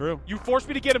 Right. If that's true. You forced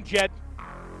me to get him, Jed.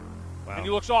 Wow. And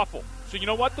he looks awful. So you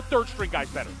know what? The third string guy's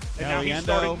better. And now he's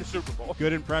starting the Super Bowl.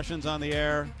 Good impressions on the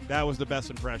air. That was the best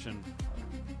impression.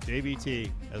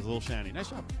 JVT as Lil Shanny. Nice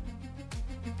job.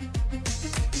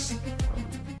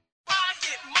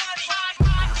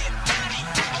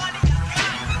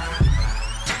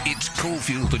 It's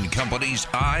Cofield and Company's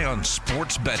Eye on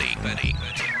Sports Betting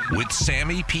with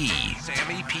Sammy P.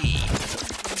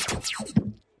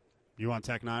 You want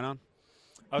Tech 9 on?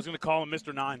 I was going to call him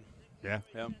Mr. 9. Yeah.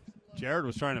 Yeah. Jared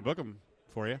was trying to book him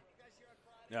for you.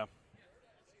 Yeah.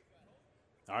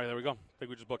 All right, there we go. I think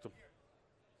we just booked him.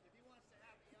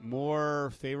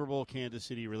 More favorable Kansas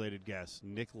City-related guess.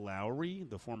 Nick Lowry,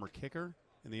 the former kicker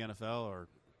in the NFL, or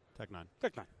Tech 9?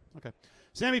 Tech 9. Okay.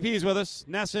 Sammy P is with us.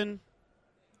 Nesson,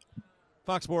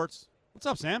 Fox Sports. What's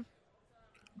up, Sam?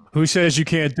 Who says you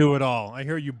can't do it all? I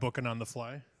hear you booking on the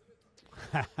fly.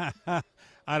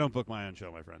 I don't book my own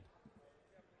show, my friend.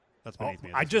 That's beneath me.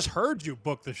 I just heard you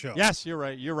book the show. Yes, you're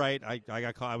right. You're right. I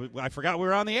got caught. I forgot we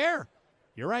were on the air.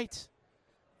 You're right.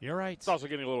 You're right. It's also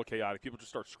getting a little chaotic. People just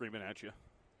start screaming at you.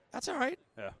 That's all right.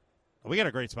 Yeah. We got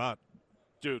a great spot.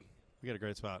 Dude. We got a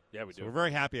great spot. Yeah, we do. We're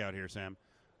very happy out here, Sam.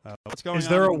 What's going on? Is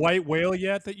there a white whale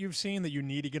yet that you've seen that you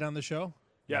need to get on the show?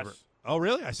 Yes. Never. Oh,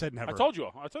 really? I said never. I told you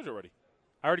already.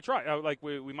 I already tried.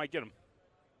 We might get him.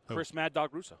 Who? Chris Mad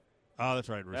Dog Russo. Oh, that's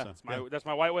right, Russo. Yeah, that's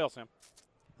my white whale, Sam.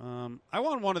 I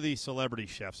want one of these celebrity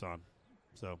chefs on.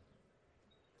 So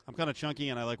I'm kind of chunky,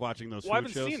 and I like watching those I food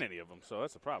shows. haven't seen any of them, so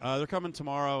that's the problem. They're coming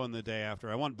tomorrow and the day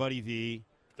after. I want Buddy V.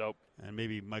 Dope. And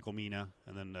maybe Michael Mina.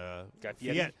 And then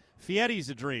Fietti's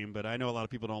a dream, but I know a lot of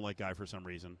people don't like Guy for some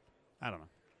reason. I don't know.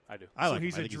 I do. So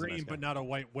he's a dream, but not a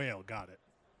white whale. Got it.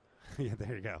 Yeah,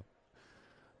 there you go.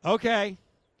 Okay.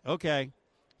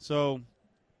 So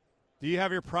do you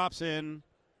have your props in?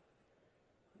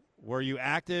 Were you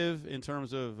active in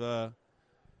terms of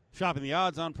shopping the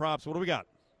odds on props? What do we got?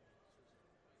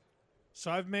 So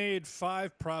I've made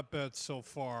 5 prop bets so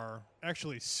far.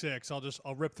 Actually 6.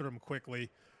 I'll rip through them quickly.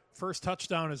 First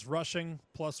touchdown is rushing,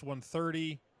 plus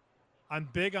 130. I'm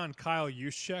big on Kyle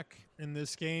Juszczyk in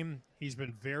this game. He's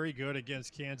been very good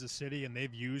against Kansas City, and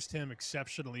they've used him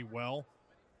exceptionally well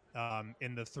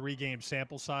in the 3-game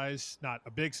sample size. Not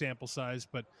a big sample size,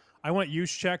 but I want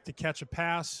Juszczyk to catch a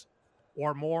pass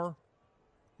or more,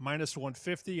 minus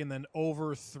 150, and then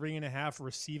over 3.5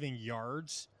 receiving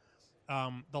yards.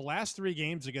 The last 3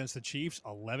 games against the Chiefs,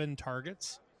 11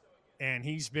 targets, and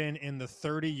he's been in the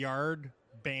 30-yard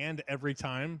band every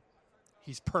time.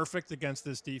 He's perfect against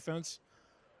this defense.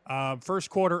 First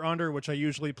quarter under, which I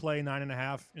usually play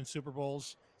 9.5 in Super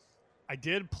Bowls. I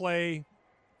did play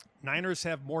Niners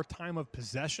have more time of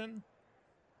possession,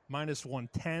 minus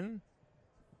 110.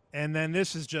 And then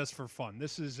this is just for fun.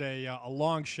 This is a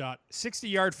long shot,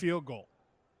 60-yard field goal,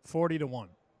 40-1.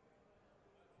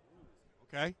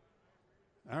 Okay.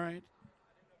 All right.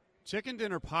 Chicken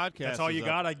Dinner Podcast. That's all you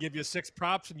got? I give you 6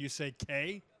 props and you say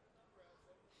K?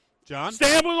 John?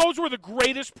 Sam, those were the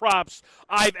greatest props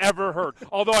I've ever heard.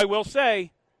 Although I will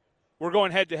say, we're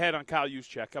going head-to-head on Kyle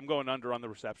Juszczyk. I'm going under on the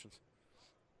receptions.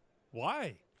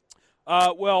 Why?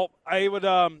 Well, I would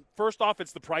first off,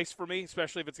 it's the price for me,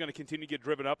 especially if it's going to continue to get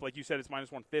driven up. Like you said, it's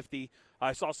minus 150.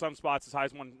 I saw some spots as high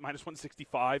as minus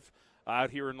 165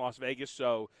 out here in Las Vegas.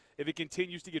 So if it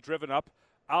continues to get driven up,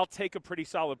 I'll take a pretty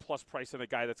solid plus price on a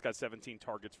guy that's got 17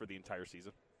 targets for the entire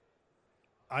season.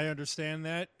 I understand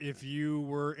that. If you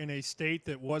were in a state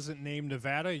that wasn't named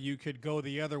Nevada, you could go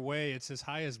the other way. It's as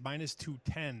high as minus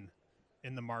 210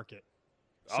 in the market.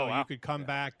 So you could come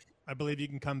back. I believe you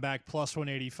can come back plus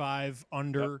 185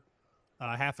 under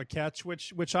half a catch,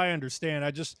 which I understand.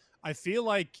 I feel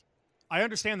like I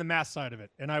understand the math side of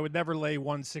it, and I would never lay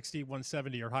 160,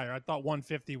 170 or higher. I thought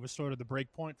 150 was sort of the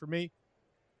break point for me.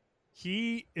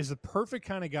 He is the perfect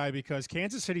kind of guy because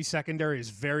Kansas City secondary is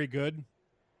very good,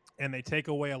 and they take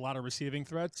away a lot of receiving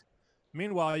threats.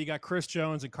 Meanwhile, you got Chris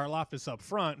Jones and Karlaftis up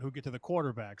front who get to the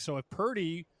quarterback. So if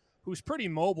Purdy who's pretty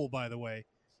mobile, by the way,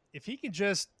 if he can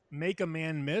just make a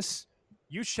man miss,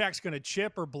 Juszczyk's going to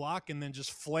chip or block and then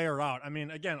just flare out. I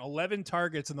mean, again, 11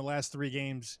 targets in the last 3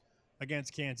 games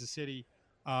against Kansas City.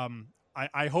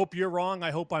 I hope you're wrong.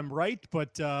 I hope I'm right,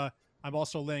 but I'm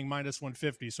also laying minus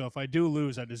 150. So if I do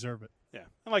lose, I deserve it. Yeah,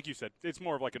 and like you said, it's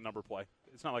more of like a number play.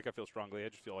 It's not like I feel strongly. I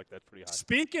just feel like that's pretty high.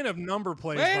 Speaking of number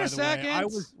plays,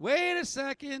 Wait a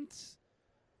second.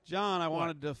 John, I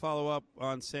wanted to follow up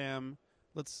on Sam.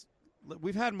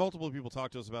 We've had multiple people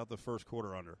talk to us about the first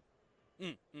quarter under.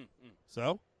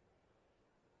 So?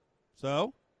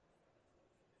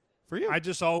 For you. I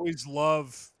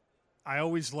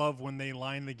always love when they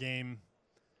line the game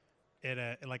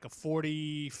at like a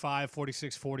 45,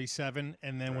 46, 47,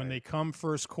 and then when they come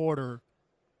first quarter,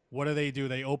 what do?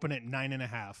 They open at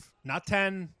 9.5. Not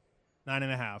 10,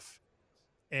 9.5.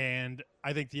 And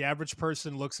I think the average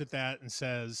person looks at that and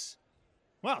says,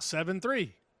 well,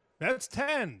 7-3. That's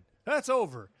 10. That's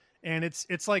over. And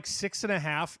it's like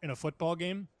 6.5 in a football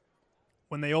game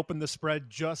when they open the spread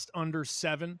just under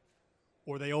 7,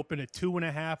 or they open at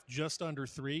 2.5, just under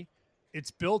 3.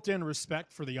 It's built-in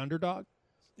respect for the underdog,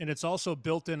 and it's also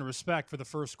built-in respect for the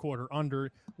first quarter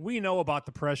under. We know about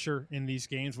the pressure in these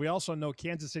games. We also know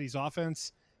Kansas City's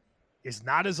offense is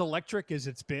not as electric as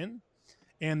it's been.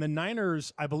 And the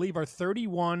Niners, I believe, are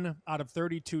 31 out of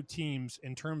 32 teams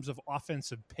in terms of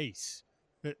offensive pace.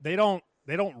 They don't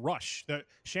rush.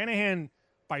 Shanahan,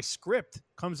 by script,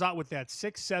 comes out with that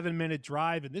 6-7 minute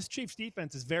drive, and this Chiefs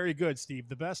defense is very good, Steve,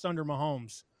 the best under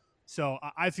Mahomes. So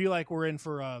I feel like we're in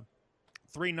for a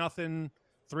 3-0,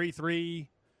 3-3,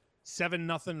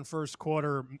 7-0 first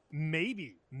quarter,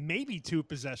 maybe 2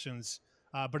 possessions,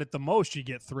 but at the most you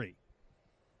get 3.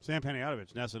 Sam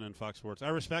Panayotovich, Nesson and Fox Sports. I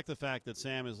respect the fact that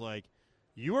Sam is like,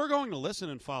 you are going to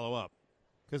listen and follow up,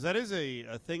 because that is a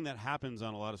thing that happens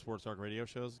on a lot of sports talk radio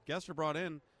shows. Guests are brought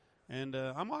in, and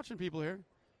I'm watching people here.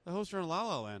 The hosts are in La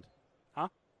La Land. Huh?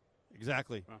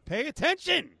 Exactly. Huh. Pay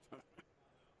attention.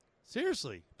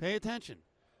 Seriously, pay attention.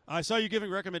 I saw you giving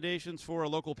recommendations for a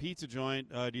local pizza joint.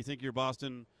 Do you think your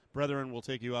Boston brethren will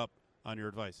take you up on your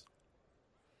advice?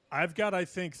 I've got, I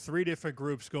think, 3 different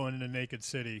groups going into Naked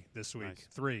City this week. Nice.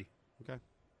 3. Okay.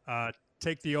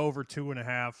 Take the over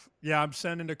 2.5. Yeah, I'm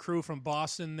sending a crew from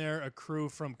Boston there, a crew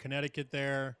from Connecticut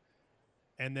there.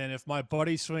 And then if my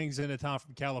buddy swings into town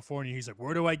from California, he's like,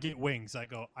 where do I get wings? I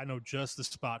go, I know just the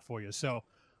spot for you. So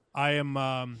I am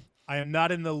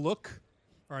not in the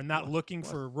looking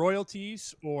for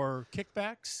royalties or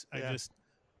kickbacks. Yeah.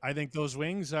 I think those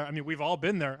wings are, we've all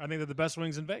been there. I think they're the best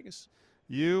wings in Vegas.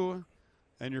 You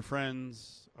and your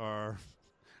friends are,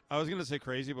 I was going to say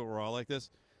crazy, but we're all like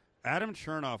this. Adam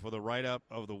Chernoff with a write-up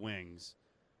of the wings.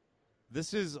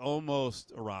 This is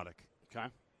almost erotic. Okay.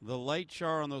 The light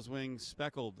char on those wings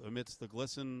speckled amidst the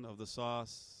glisten of the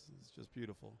sauce. It's just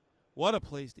beautiful. What a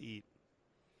place to eat.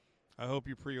 I hope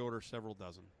you pre-order several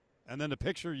dozen. And then the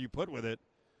picture you put with it,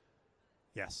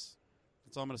 yes.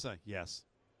 That's all I'm going to say. Yes.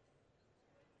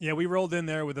 Yeah, we rolled in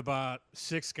there with about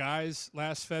 6 guys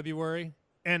last February.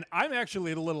 And I'm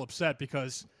actually a little upset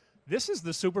because this is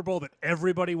the Super Bowl that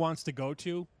everybody wants to go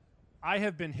to. I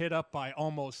have been hit up by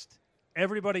almost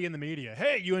everybody in the media.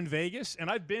 Hey, you in Vegas?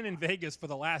 And I've been in Vegas for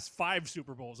the last 5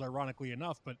 Super Bowls, ironically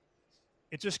enough. But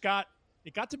it got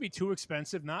to be too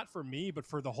expensive, not for me, but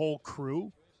for the whole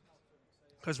crew.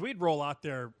 Because we'd roll out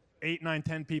there 8, 9,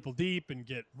 10 people deep and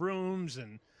get rooms.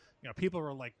 And people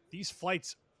were like, these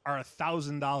flights are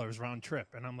 $1,000 round trip.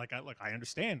 And I'm like, I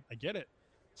understand. I get it.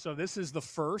 So this is the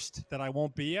first that I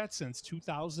won't be at since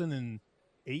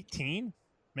 2018.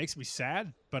 Makes me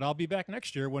sad, but I'll be back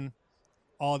next year when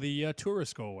all the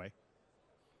tourists go away.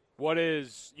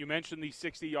 You mentioned the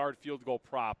 60-yard field goal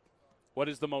prop. What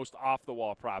is the most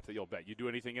off-the-wall prop that you'll bet? You do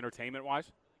anything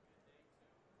entertainment-wise?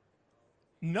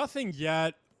 Nothing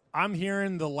yet. I'm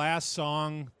hearing the last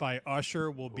song by Usher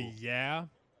will be Yeah.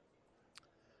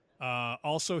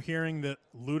 Also hearing that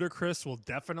Ludacris will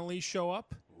definitely show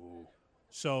up.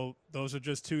 So those are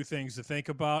just 2 things to think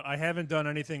about. I haven't done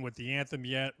anything with the anthem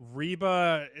yet.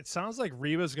 Reba, it sounds like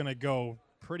Reba's going to go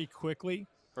pretty quickly.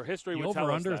 Her history the would tell us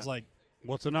over-under that. is like...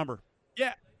 What's the number?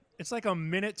 Yeah, it's like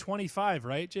 1:25,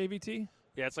 right, JVT?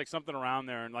 Yeah, it's like something around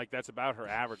there, and like that's about her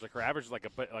average. Like her average is like a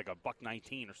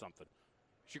 $1.19 or something.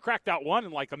 She cracked out one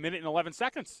in like 1 minute and 11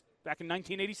 seconds back in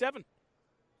 1987.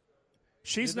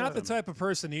 She's not the type of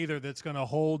person either that's going to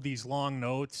hold these long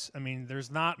notes. There's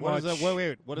not much.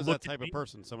 Wait. What is that type of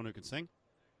person? Someone who can sing?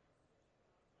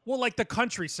 Well, like the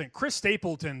country sing. Chris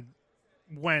Stapleton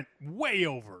went way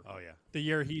over. Oh, yeah. The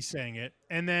year he sang it.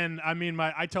 And then,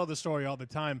 I tell the story all the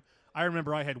time. I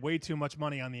remember I had way too much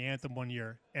money on the anthem one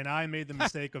year, and I made the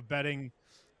mistake of betting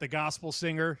the gospel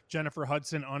singer Jennifer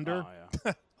Hudson under.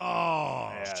 Yeah,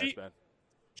 she that's bad.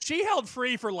 she held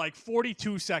free for like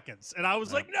 42 seconds, and I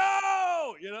was like,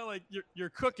 no, like you're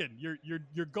cooking,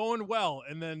 you're going well,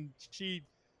 and then she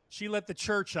let the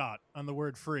church out on the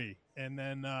word free, and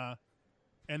then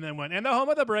went, and the home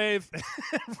of the brave.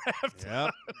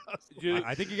 Yep.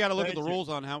 I think you got to look at the rules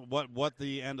on what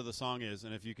the end of the song is,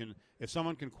 and if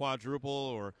someone can quadruple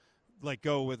or like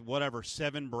go with whatever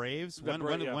 7 braves. When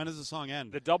does the song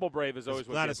end? The double brave is always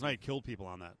what Gladys Knight killed people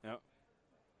on that. Yep.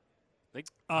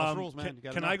 House rules, man.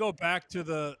 Can I go back to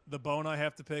the bone I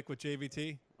have to pick with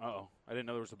JVT? Uh-oh. I didn't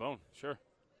know there was a bone. Sure.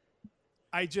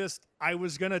 I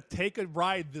was going to take a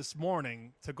ride this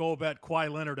morning to go bet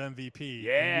Kawhi Leonard MVP.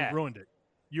 Yeah. And you ruined it.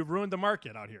 You ruined the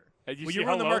market out here. You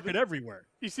ruined the market everywhere.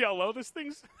 You see how low this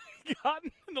thing's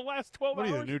gotten in the last 12 What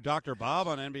hours? are you, the new Dr. Bob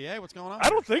on NBA? What's going on? I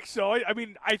don't think so. I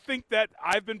mean, I think that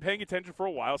I've been paying attention for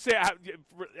a while.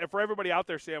 For everybody out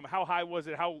there, Sam, how high was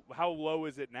it? How low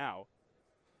is it now?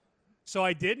 So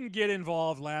I didn't get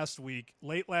involved last week.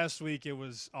 Late last week, it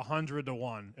was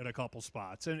 100-1 at a couple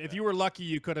spots, and if you were lucky,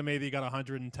 you could have maybe got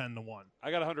 110-1.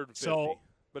 I got 150. So,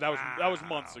 but that was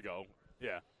months ago.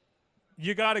 Yeah,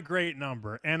 you got a great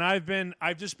number, and I've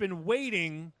just been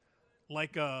waiting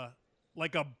like a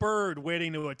bird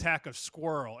waiting to attack a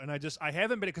squirrel, and I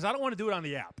haven't been, because I don't want to do it on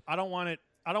the app. I don't want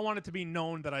it to be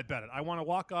known that I bet it. I want to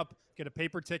walk up, get a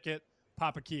paper ticket,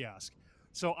 pop a kiosk.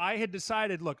 So I had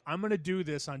decided, look, I'm going to do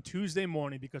this on Tuesday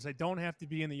morning because I don't have to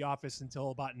be in the office until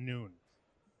about noon.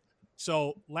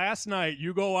 So last night,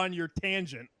 you go on your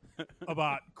tangent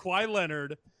about Kawhi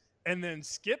Leonard, and then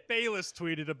Skip Bayless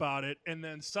tweeted about it, and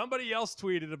then somebody else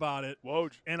tweeted about it.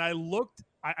 Woj. And I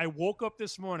woke up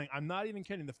this morning. I'm not even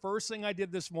kidding. The first thing I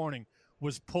did this morning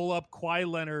was pull up Kawhi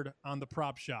Leonard on the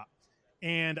prop shop.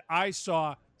 And I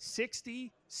saw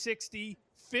 60, 60,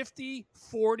 50,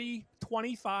 40,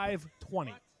 25,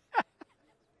 20.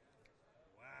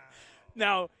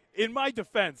 Now, in my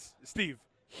defense, Steve,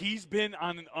 he's been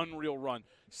on an unreal run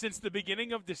since the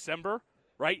beginning of December,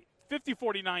 right? 50,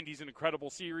 40, 90 is an incredible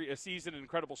season, an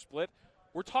incredible split.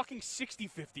 We're talking 60,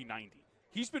 50, 90.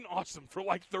 He's been awesome for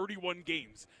like 31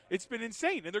 games. It's been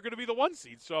insane, and they're going to be the 1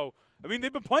 seed. So, I mean,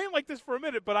 they've been playing like this for a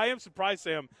minute, but I am surprised,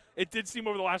 Sam. It did seem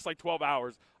over the last, 12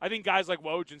 hours. I think guys like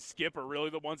Woj and Skip are really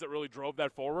the ones that really drove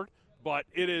that forward, but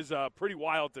it is pretty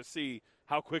wild to see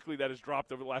how quickly that has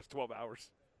dropped over the last 12 hours.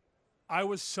 I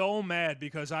was so mad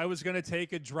because I was going to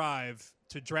take a drive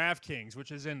to DraftKings,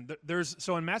 which is in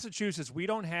Massachusetts, we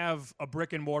don't have a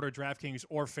brick-and-mortar DraftKings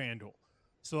or FanDuel.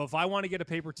 So if I want to get a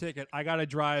paper ticket, I got to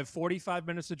drive 45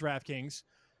 minutes to DraftKings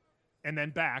and then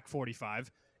back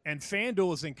 45. And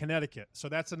FanDuel is in Connecticut. So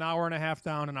that's an hour and a half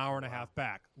down, an hour and a half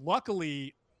back.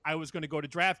 Luckily, I was going to go to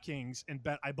DraftKings and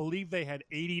bet. I believe they had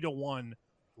 80-1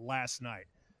 last night.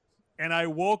 And I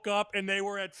woke up and they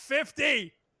were at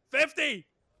 50.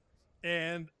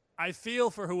 And I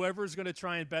feel for whoever's going to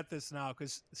try and bet this now,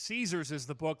 because Caesars is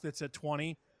the book that's at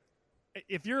 20.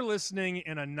 If you're listening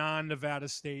in a non-Nevada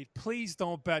state, please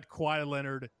don't bet Kawhi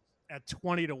Leonard at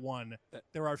 20-1.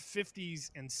 There are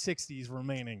 50s and 60s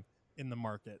remaining in the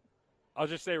market. I'll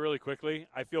just say really quickly,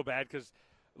 I feel bad because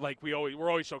we're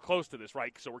always so close to this,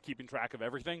 right? So we're keeping track of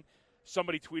everything.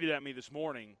 Somebody tweeted at me this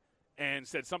morning and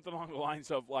said something along the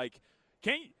lines of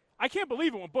I can't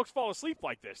believe it when books fall asleep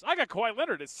like this. I got Kawhi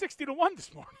Leonard at 60-1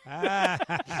 this morning. I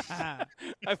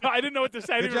didn't know what to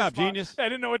say. Good job, genius. I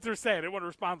didn't know what to say. I didn't want to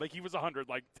respond like he was 100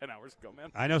 10 hours ago, man.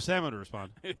 I know Sam would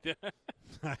respond.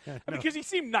 Because he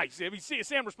seemed nice. I mean,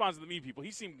 Sam responds to the mean people.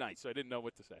 He seemed nice, so I didn't know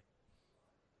what to say.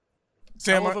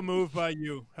 Hell of a move by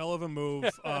you. Hell of a move.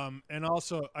 And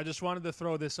also, I just wanted to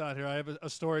throw this out here. I have a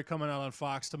story coming out on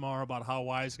Fox tomorrow about how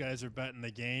wise guys are betting the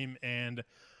game. And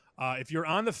if you're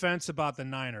on the fence about the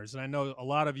Niners, and I know a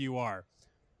lot of you are,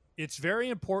 it's very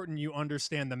important you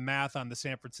understand the math on the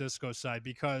San Francisco side,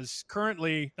 because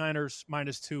currently Niners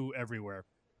 -2 everywhere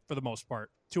for the most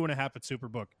part, 2.5 at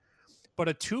Superbook. But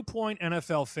a 2-point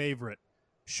NFL favorite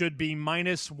should be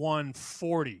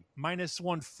 -140,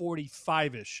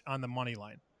 -145-ish on the money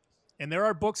line. And there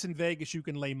are books in Vegas you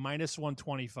can lay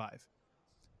 -125.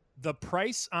 The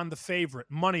price on the favorite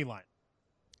money line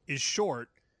is short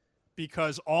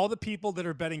because all the people that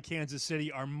are betting Kansas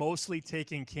City are mostly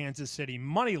taking Kansas City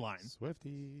money line.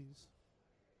 Swifties.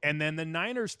 And then the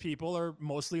Niners people are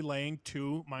mostly laying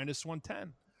 2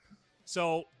 -110.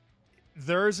 So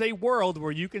there's a world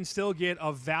where you can still get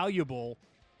a valuable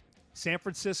San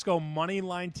Francisco money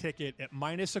line ticket at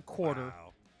 -1/4.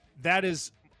 Wow. That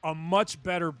is a much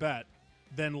better bet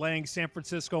than laying San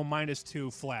Francisco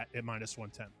 -2 flat at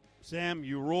 -110. Sam,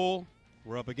 you rule.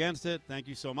 We're up against it. Thank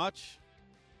you so much.